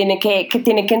jugueteo, tiene que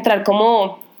entrar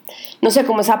como, no sé,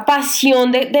 como esa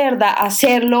pasión de verdad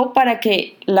hacerlo para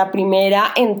que la primera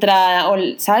entrada, o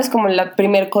 ¿sabes? Como el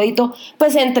primer codito,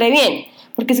 pues entre bien.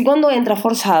 Porque si cuando entra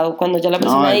forzado, cuando ya la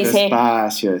persona dice...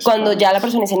 Despacio. Cuando ya la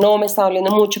persona dice, no, me está doliendo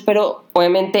mucho, pero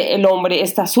obviamente el hombre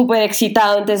está súper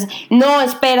excitado, entonces, no,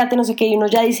 espérate, no sé qué, y uno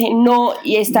ya dice, no,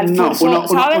 y está el forzo,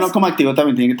 ¿sabes? Uno como activo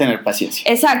también tiene que tener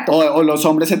paciencia. Exacto. O los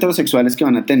hombres heterosexuales que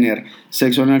van a tener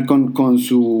sexo anal con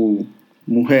su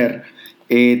mujer,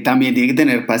 también tienen que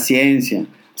tener paciencia.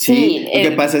 Sí, lo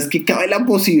que pasa es que cabe la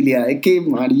posibilidad de que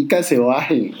marica se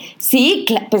baje. Sí,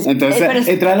 pues, entonces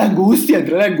entra la angustia.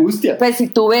 Pues si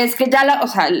tú ves que ya o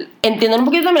sea, entiendan un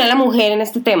poquito también a la mujer en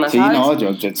este tema, ¿sabes? Sí, no, yo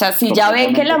o sea, si ya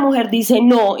ven que la mujer dice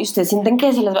no y ustedes sienten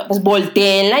que se les va, pues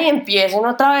volteenla y empiecen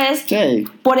otra vez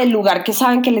por el lugar que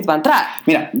saben que les va a entrar.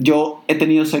 Mira, yo he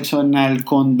tenido sexo anal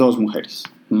con 2 mujeres,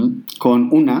 con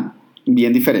una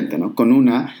bien diferente, ¿no? Con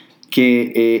una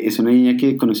que es una niña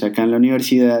que conocí acá en la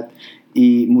universidad.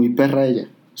 Y muy perra ella,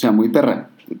 o sea, muy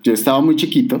perra. Yo estaba muy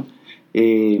chiquito,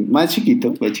 más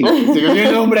chiquito, soy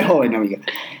un hombre joven, amiga.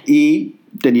 Y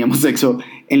teníamos sexo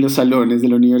en los salones de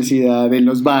la universidad, en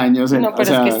los baños. No,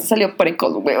 pero es que salió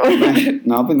precoz, weón.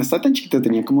 No, pues no estaba tan chiquito,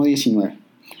 tenía como 19.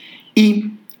 Y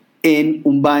en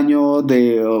un baño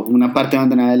de una parte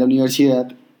abandonada de la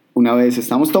universidad, una vez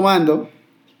estábamos tomando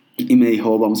y me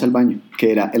dijo, vamos al baño,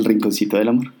 que era el rinconcito del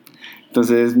amor.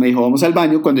 Entonces me dijo, vamos al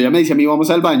baño. Cuando ella me dice a mí, vamos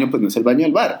al baño, pues no es el baño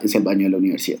del bar, es el baño de la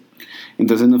universidad.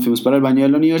 Entonces nos fuimos para el baño de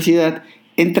la universidad,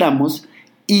 entramos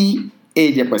y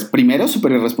ella, pues primero,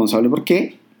 súper irresponsable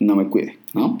porque no me cuide,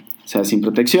 ¿no? O sea, sin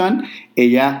protección.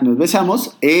 Ella, nos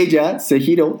besamos, ella se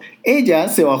giró, ella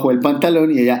se bajó el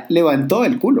pantalón y ella levantó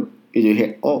el culo. Y yo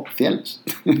dije, oh, cielos.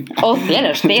 Oh,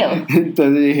 cielos, tío.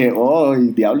 Entonces dije, oh,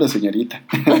 diablo, señorita.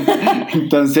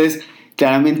 Entonces,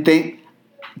 claramente,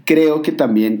 creo que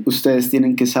también ustedes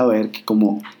tienen que saber que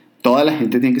como toda la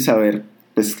gente tiene que saber,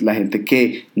 pues la gente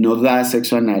que no da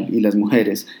sexo anal y las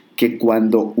mujeres, que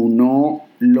cuando uno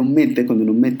cuando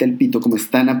uno mete el pito como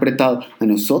es tan apretado, a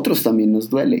nosotros también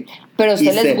nos duele. Pero a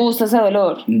usted les gusta ese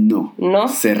dolor. No,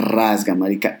 se rasga,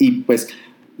 marica. Y pues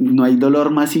no hay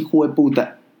dolor más hijo de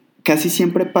puta. Casi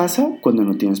siempre pasa cuando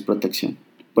no tienes protección.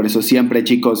 Por eso siempre,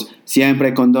 chicos,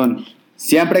 siempre condón.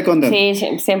 Siempre condón. Sí,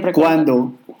 siempre condón.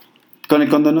 Cuando con el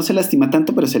condón no se lastima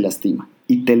tanto, pero se lastima.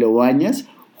 Y te lo bañas,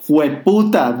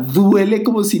 jueputa, duele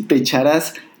como si te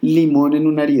echaras limón en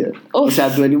una herida. Uf. O sea,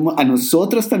 duele, a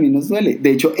nosotros también nos duele. De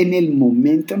hecho, en el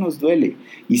momento nos duele.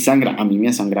 Y sangra, a mí me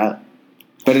ha sangrado.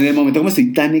 Pero en el momento como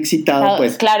estoy tan excitado,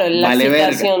 pues claro, la vale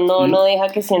excitación no deja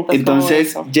que sientas.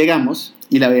 Entonces como eso. Llegamos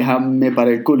y la vieja me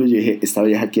paró el culo y yo dije, esta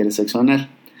vieja quiere sexo anal.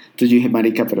 Entonces yo dije,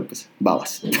 marica, pero pues,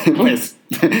 babas. Pues,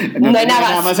 no hay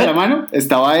nada más a la mano,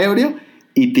 estaba ebrio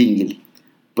y tingle.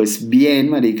 Pues bien,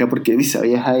 marica, porque esa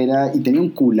vieja era, y tenía un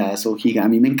culazo gigante, a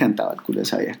mí me encantaba el culo de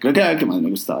esa vieja, creo que era el que más me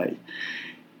gustaba de ella.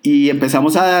 Y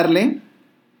empezamos a darle,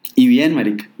 y bien,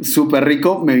 marica, súper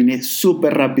rico, me vine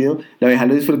súper rápido, la vieja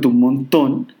lo disfrutó un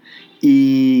montón,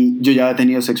 y yo ya había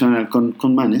tenido sexo anal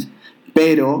con manes,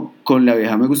 pero con la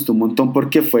vieja me gustó un montón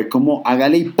porque fue como,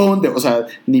 hágale y ponte, o sea,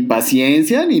 ni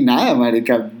paciencia ni nada,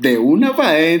 marica, de una para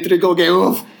adentro y como que,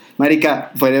 uff,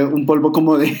 marica, fue un polvo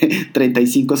como de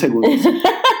 35 segundos,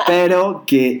 pero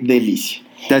qué delicia.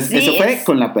 Entonces, sí, eso fue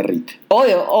con la perrita.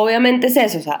 Obviamente es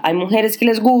eso, o sea, hay mujeres que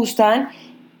les gustan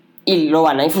y lo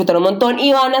van a disfrutar un montón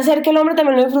y van a hacer que el hombre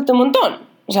también lo disfrute un montón.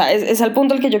 O sea, es al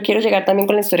punto al que yo quiero llegar también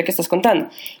con la historia que estás contando.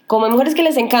 Como hay mujeres que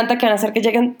les encanta, que van a hacer que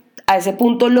lleguen a ese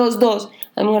punto los dos,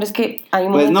 hay mujeres que hay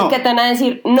momentos que te van a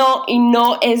decir no y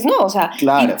no es no, o sea,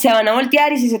 claro. Y se van a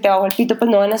voltear y si se te bajó el pito pues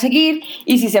no van a seguir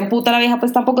y si se emputa la vieja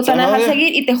pues tampoco te van a dejar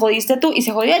seguir y te jodiste tú y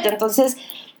se jodió ella. Entonces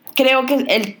creo que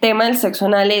el tema del sexo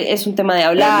anal es un tema de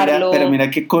hablarlo. Pero mira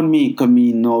que con mi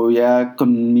novia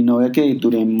que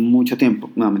duré mucho tiempo,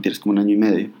 no mentiras, como 1 año y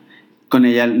medio, con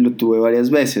ella lo tuve varias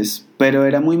veces, pero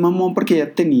era muy mamón porque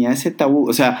ella tenía ese tabú,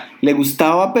 o sea, le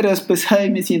gustaba, pero después, ay,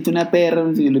 me siento una perra,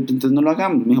 entonces no lo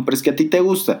hagamos. Me dijo, pero es que a ti te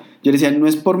gusta. Yo le decía, no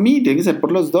es por mí, tiene que ser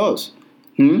por los dos.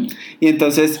 Y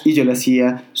entonces, y yo lo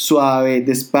hacía suave,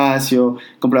 despacio,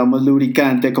 comprábamos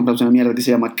lubricante, compramos una mierda que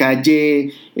se llama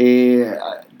Calle,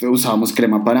 usábamos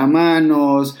crema para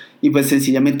manos, y pues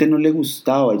sencillamente no le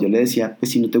gustaba. Yo le decía,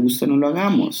 pues si no te gusta, no lo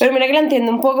hagamos. Pero mira que la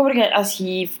entiendo un poco porque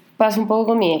así pasa un poco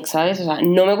con mi ex, ¿sabes? O sea,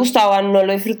 no me gustaba, no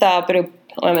lo disfrutaba, pero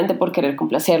obviamente por querer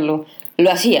complacerlo,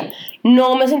 lo hacía.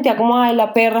 No me sentía como, ay,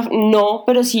 la perra, no,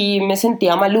 pero sí me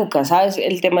sentía maluca, ¿sabes?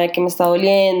 El tema de que me estaba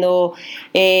doliendo,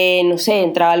 no sé,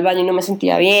 entraba al baño y no me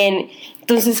sentía bien.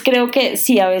 Entonces creo que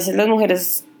sí, a veces las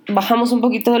mujeres bajamos un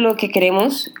poquito de lo que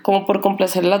queremos como por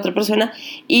complacer a la otra persona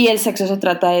y el sexo se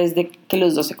trata es de que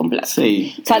los dos se complacen.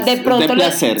 Sí, o sea, de pronto de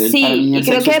placer, sí, y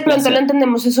creo que de pronto lo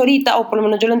entendemos eso ahorita, o por lo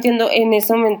menos yo lo entiendo en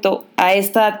este momento a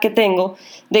esta edad que tengo,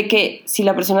 de que si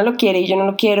la persona lo quiere y yo no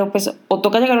lo quiero, pues o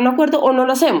toca llegar a un acuerdo o no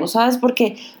lo hacemos, ¿sabes?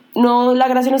 Porque no, la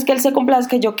gracia no es que él se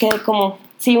complazca, yo quede como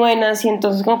sí, buenas, y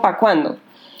entonces como ¿para cuándo?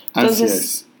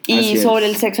 Entonces, y sobre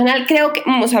el sexo anal, creo que,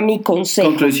 o sea, mi consejo.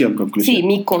 Conclusión. Sí,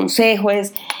 mi consejo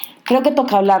es, creo que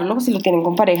toca hablarlo, si lo tienen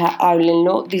con pareja,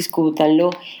 háblenlo,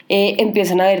 discútanlo,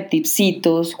 empiezan a ver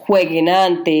tipsitos, jueguen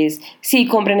antes, sí,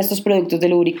 compren estos productos de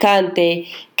lubricante,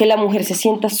 que la mujer se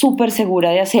sienta súper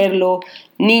segura de hacerlo.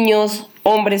 Niños,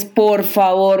 hombres, por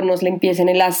favor, no le empiecen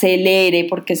el acelere,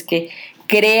 porque es que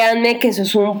créanme que eso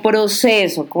es un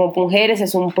proceso, como mujeres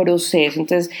es un proceso.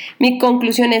 Entonces, mi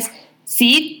conclusión es,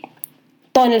 sí,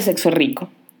 todo en el sexo es rico,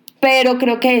 pero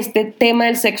creo que este tema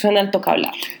del sexo anal toca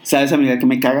hablar. ¿Sabes, amiga, que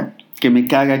me caga? Que me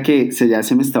caga que ya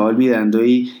se me estaba olvidando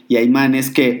y hay manes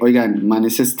que, oigan,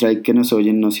 manes strike que nos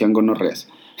oyen, no sean gonorreas.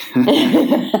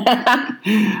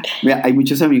 Mira, hay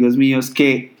muchos amigos míos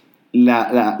que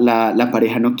la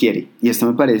pareja no quiere, y esto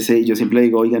me parece, yo siempre le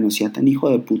digo, oiga, no sea tan hijo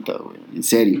de puta, güey, en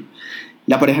serio.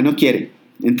 La pareja no quiere.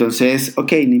 Entonces,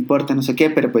 ok, no importa, no sé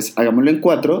qué, pero pues hagámoslo en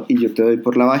 4 y yo te doy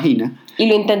por la vagina. Y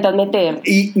lo intentas meter.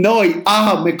 Y no,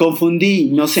 me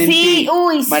confundí, no sentí. Sí,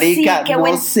 uy, marica, sí,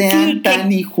 no sean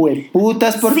tan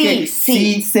hijueputas porque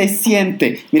sí se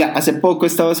siente. Mira, hace poco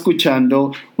estaba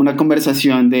escuchando una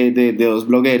conversación de 2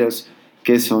 blogueros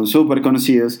que son súper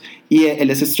conocidos, y él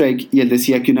es straight, y él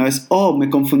decía que una vez, me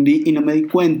confundí y no me di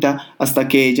cuenta hasta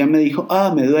que ella me dijo,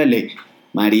 me duele.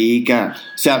 Marica,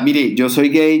 o sea, mire, yo soy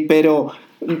gay, pero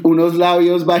unos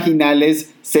labios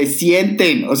vaginales se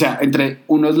sienten, o sea, entre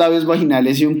unos labios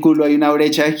vaginales y un culo hay una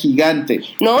brecha gigante.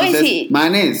 No, entonces, y si...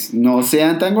 manes, no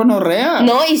sean tan gonorrea.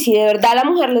 No, y si de verdad la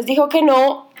mujer les dijo que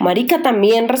no, marica,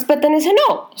 también respeten ese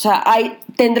no. O sea,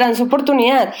 tendrán su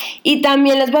oportunidad. Y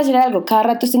también les voy a decir algo, cada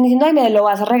rato estén diciendo, ay, me lo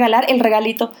vas a regalar, el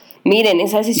regalito. Miren,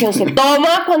 esa decisión se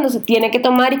toma cuando se tiene que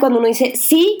tomar y cuando uno dice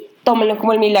sí, tómenlo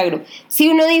como el milagro. Si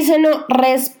uno dice no,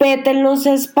 respeten los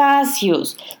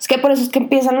espacios. Es que por eso es que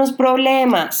empiezan los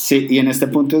problemas. Sí, y en este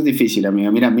punto es difícil, amiga.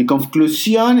 Mira, mi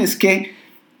conclusión es que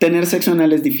tener sexo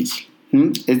anal es difícil.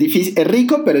 Es difícil, es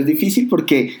rico, pero es difícil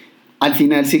porque al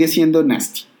final sigue siendo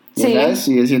nasty. ¿Verdad?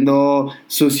 Sí. Sigue siendo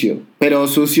sucio, pero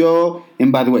sucio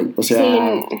en bad way. O sea,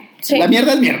 sí. La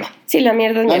mierda es mierda. Sí, la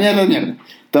mierda es mierda. La mierda es mierda.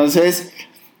 Entonces,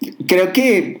 creo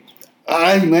que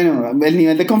el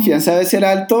nivel de confianza debe ser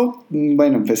alto.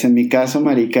 Bueno, pues en mi caso,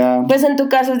 marica... Pues en tu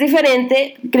caso es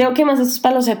diferente. Creo que más eso es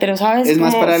para los heteros, ¿sabes? Es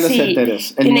más para los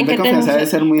heteros. El nivel de confianza debe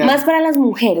ser muy alto. Más para las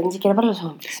mujeres, ni siquiera para los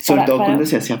hombres. Sobre todo cuando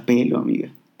se hace a pelo, amiga.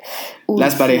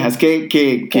 Las parejas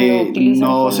que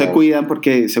no se cuidan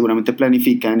porque seguramente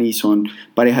planifican y son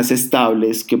parejas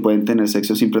estables que pueden tener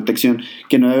sexo sin protección,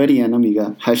 que no deberían,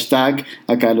 amiga. Hashtag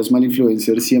acá los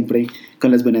malinfluencers siempre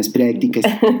con las buenas prácticas.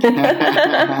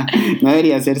 No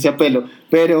debería hacerse a pelo,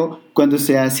 pero cuando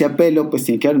se hace a pelo pues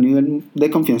tiene que haber un nivel de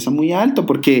confianza muy alto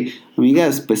porque,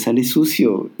 amigas, pues sale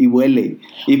sucio y huele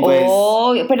y pues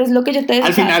pero es lo que yo te decía.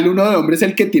 Al final uno de hombre es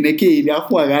el que tiene que ir a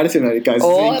jugarse, marica.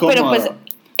 Pero pues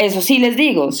eso sí les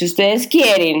digo, si ustedes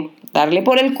quieren darle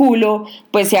por el culo,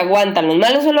 pues se aguantan los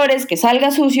malos olores, que salga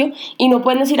sucio y no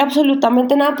pueden decir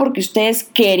absolutamente nada porque ustedes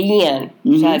querían.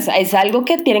 O sea, es algo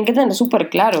que tienen que tener súper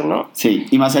claro, ¿no? Sí,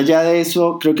 y más allá de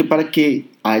eso, creo que para que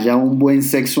haya un buen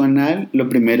sexo anal, lo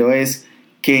primero es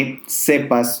que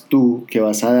sepas tú que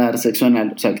vas a dar sexo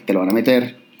anal, o sea, que te lo van a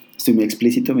meter. ¿Estoy muy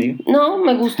explícito, amigo? No,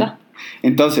 me gusta.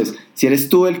 Entonces, si eres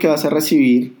tú el que vas a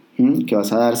recibir, que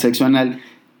vas a dar sexo anal,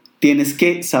 tienes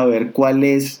que saber cuál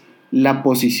es la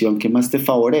posición que más te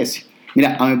favorece.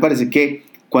 Mira, a mí me parece que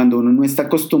cuando uno no está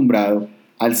acostumbrado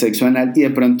al sexo anal y de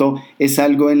pronto es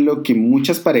algo en lo que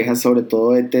muchas parejas, sobre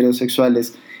todo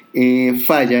heterosexuales,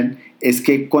 fallan, es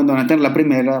que cuando van a tener la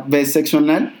primera vez sexo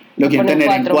anal, lo quieren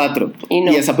tener en 4 y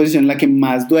esa posición es la que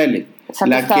más duele.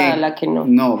 La que no.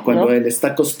 No, cuando él está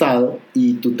acostado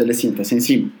y tú te le sientas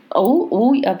encima.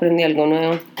 Uy, aprendí algo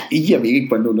nuevo. Y amiga, y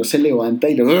cuando uno se levanta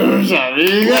y luego...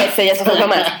 Ese ya se fue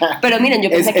más. Pero miren, yo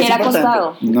pensé que era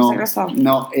acostado.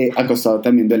 No, acostado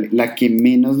también duele. La que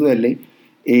menos duele,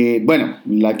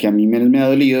 la que a mí menos me ha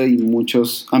dolido y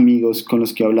muchos amigos con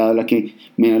los que he hablado, la que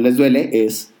menos les duele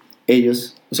es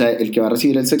ellos, o sea, el que va a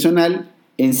recibir el sexo anal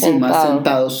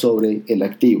sentado sobre el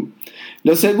activo.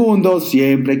 Lo segundo,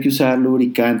 siempre hay que usar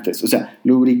lubricantes, o sea,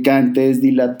 lubricantes,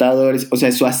 dilatadores, o sea,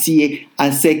 eso así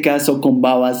a secas o con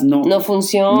babas no. No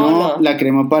funciona. No, la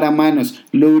crema para manos,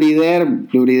 Lubriderm,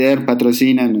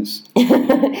 patrocínanos.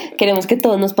 Queremos que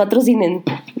todos nos patrocinen.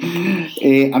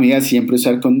 Amiga, siempre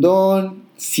usar condón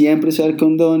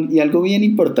y algo bien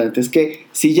importante es que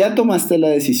si ya tomaste la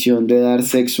decisión de dar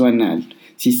sexo anal,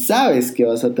 si sabes que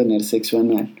vas a tener sexo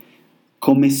anal,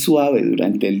 come suave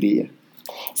durante el día.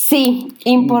 Sí,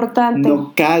 importante.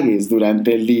 No cagues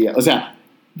durante el día. O sea,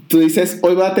 tú dices,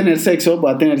 hoy voy a tener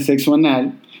sexo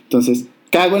anal. Entonces,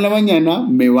 cago en la mañana,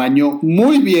 me baño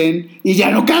muy bien y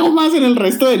ya no cago más en el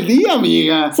resto del día,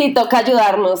 amiga. Sí, toca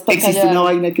ayudarnos. Existe una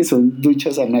vaina que son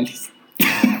duchas anales.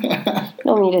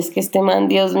 No, mira, es que este man,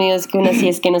 Dios mío, es que uno sí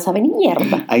es que no sabe ni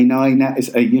mierda. Hay una vaina,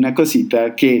 hay una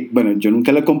cosita que, bueno, yo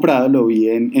nunca lo he comprado, lo vi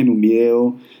en un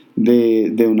video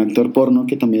de un actor porno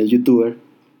que también es youtuber.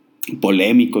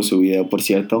 Polémico su video, por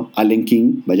cierto, Allen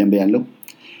King, vayan, véanlo.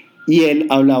 Y él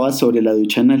hablaba sobre la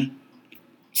ducha anal.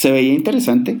 Se veía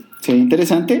interesante,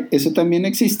 eso también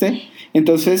existe.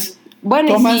 Entonces,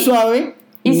 coman suave.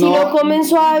 Y si no comen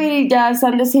suave y ya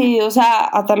están decididos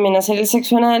a también hacer el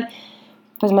sexo anal,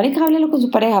 pues marica, háblelo con su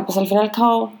pareja, pues al fin y al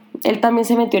cabo él también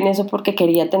se metió en eso porque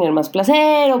quería tener más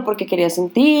placer o porque quería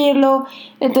sentirlo.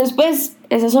 Entonces, pues,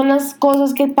 esas son las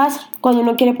cosas que pasan cuando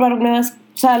uno quiere probar nuevas.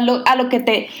 O sea, a lo que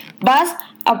te vas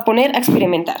a poner a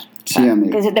experimentar. Sí,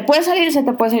 amigo. Que se te puede salir.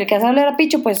 Que vas a hablar a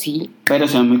picho, pues sí. Pero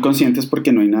sean muy conscientes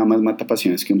porque no hay nada más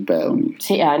matapasiones que un pedo, amigo.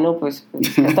 Sí, no, pues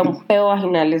hasta un pedo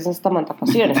vaginal es hasta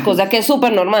matapasiones. Cosa que es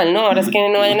súper normal, ¿no? Ahora es que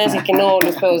no vayan a decir que no,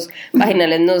 los pedos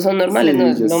vaginales no son normales, sí, no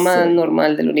es lo más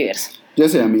normal del universo. Yo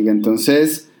sé, amiga,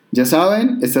 entonces, ya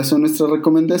saben, estas son nuestras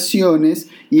recomendaciones.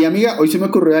 Y amiga, hoy se me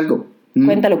ocurrió algo.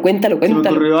 Cuéntalo. Se me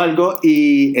ocurrió algo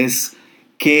y es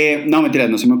que... No, mentiras,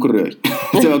 no se me ocurrió hoy.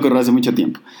 Se me ocurrió hace mucho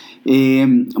tiempo.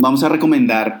 Vamos a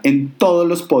recomendar en todos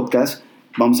los podcasts,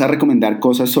 vamos a recomendar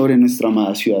cosas sobre nuestra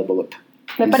amada ciudad de Bogotá.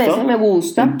 Me ¿Listo? parece, me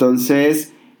gusta.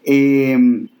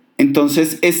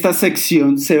 Entonces esta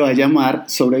sección se va a llamar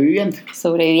Sobreviviendo.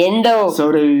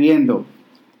 Sobreviviendo,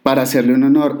 para hacerle un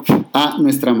honor a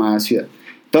nuestra amada ciudad.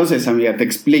 Entonces, amiga, te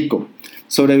explico.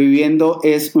 Sobreviviendo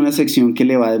es una sección que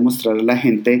le va a demostrar a la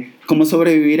gente cómo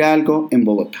sobrevivir a algo en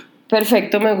Bogotá.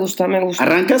 Perfecto, me gusta.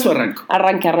 ¿Arrancas o arranco?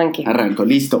 Arranque. Arranco,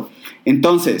 listo.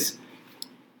 Entonces,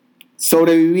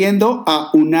 sobreviviendo a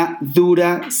una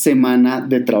dura semana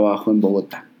de trabajo en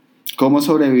Bogotá. ¿Cómo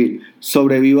sobrevivir?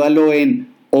 Sobrevívalo en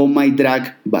Oh My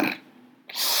Drag Bar.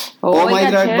 Oh My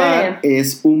Drag Bar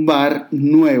es un bar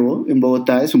nuevo en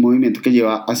Bogotá, es un movimiento que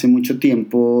lleva hace mucho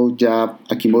tiempo ya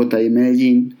aquí en Bogotá y en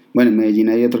Medellín. Bueno, en Medellín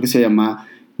hay otro que se llama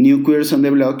New Queers on the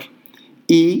Block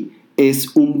y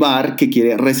es un bar que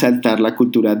quiere resaltar la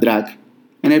cultura drag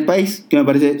en el país, que me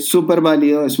parece súper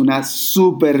válido, es una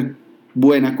súper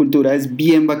buena cultura, es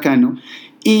bien bacano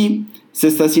y se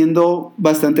está haciendo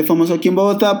bastante famoso aquí en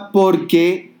Bogotá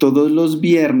porque todos los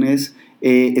viernes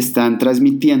están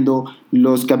transmitiendo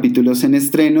los capítulos en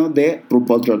estreno de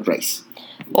RuPaul's Drag Race.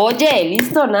 Oye,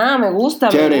 listo, nada, me gusta.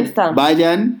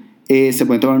 Vayan, se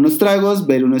pueden tomar unos tragos,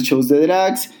 ver unos shows de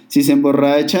drags, si se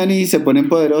emborrachan y se ponen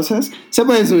poderosas, se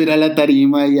pueden subir a la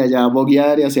tarima y allá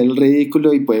boguear y hacer el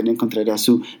ridículo y pueden encontrar a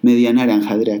su media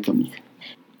naranja drag amiga.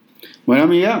 Bueno,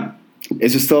 amiga,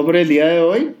 eso es todo por el día de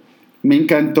hoy. Me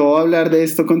encantó hablar de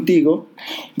esto contigo.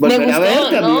 Volver a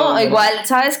verte, no, amiga. Igual,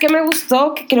 ¿sabes qué me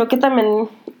gustó? Que creo que también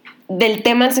del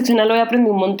tema del seccional hoy aprendí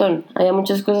un montón. Había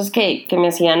muchas cosas que me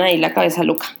hacían ahí la cabeza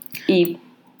loca. Y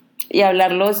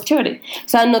hablarlo es chévere. O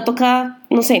sea, no toca,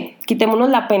 no sé,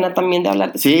 quitémonos la pena también de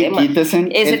hablar de ese tema. Quítese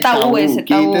ese tabú.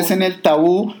 Quítese en el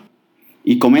tabú.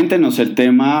 Y coméntenos el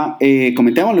tema,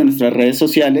 comentémoslo en nuestras redes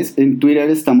sociales. En Twitter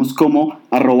estamos como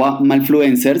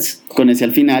 @malfluencers, con ese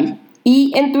al final.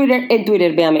 Y en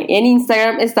Twitter, véame, en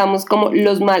Instagram estamos como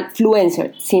los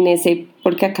malfluencers, sin ese,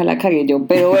 porque acá la cagué yo,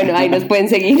 pero bueno, ahí nos pueden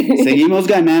seguir. Seguimos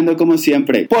ganando como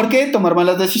siempre, porque tomar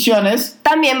malas decisiones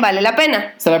también vale la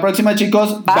pena. Hasta la próxima,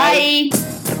 chicos. Bye.